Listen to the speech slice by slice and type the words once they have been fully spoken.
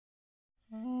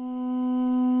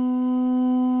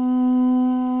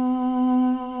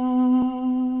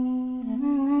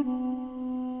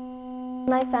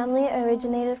My family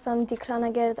originated from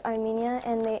Dikranagerd, Armenia,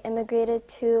 and they immigrated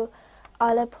to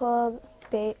Aleppo,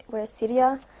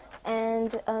 Syria,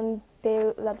 and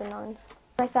Beirut, Lebanon.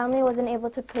 My family wasn't able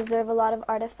to preserve a lot of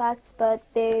artifacts, but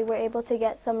they were able to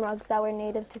get some rugs that were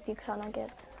native to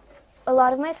Dikranagerd. A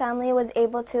lot of my family was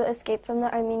able to escape from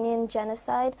the Armenian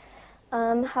Genocide.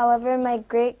 However, my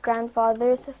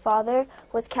great-grandfather's father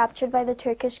was captured by the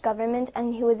Turkish government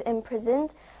and he was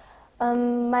imprisoned.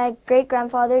 My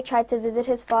great-grandfather tried to visit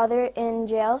his father in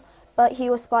jail, but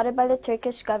he was spotted by the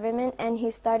Turkish government and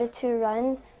he started to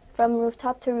run from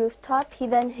rooftop to rooftop. He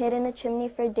then hid in a chimney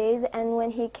for days, and when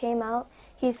he came out,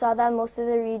 he saw that most of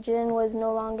the region was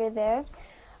no longer there.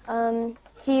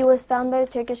 He was found by the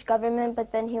Turkish government,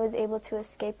 but then he was able to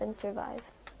escape and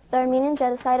survive. The Armenian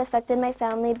Genocide affected my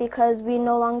family because we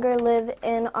no longer live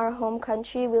in our home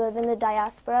country. We live in the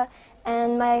diaspora,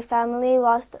 and my family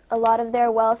lost a lot of their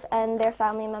wealth and their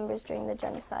family members during the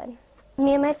genocide.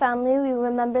 Me and my family, we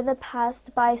remember the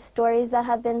past by stories that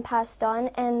have been passed on,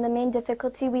 and the main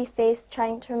difficulty we face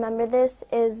trying to remember this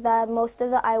is that most of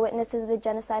the eyewitnesses of the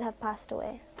genocide have passed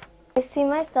away. I see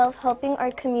myself helping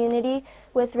our community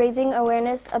with raising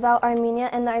awareness about Armenia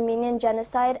and the Armenian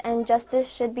Genocide, and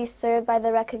justice should be served by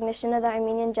the recognition of the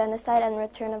Armenian Genocide and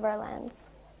return of our lands.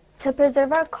 To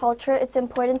preserve our culture, it's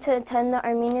important to attend the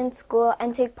Armenian school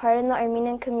and take part in the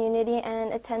Armenian community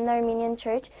and attend the Armenian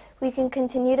church. We can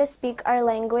continue to speak our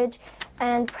language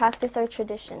and practice our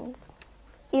traditions.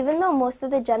 Even though most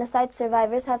of the genocide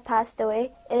survivors have passed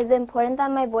away, it is important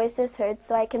that my voice is heard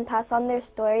so I can pass on their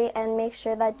story and make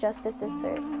sure that justice is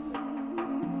served.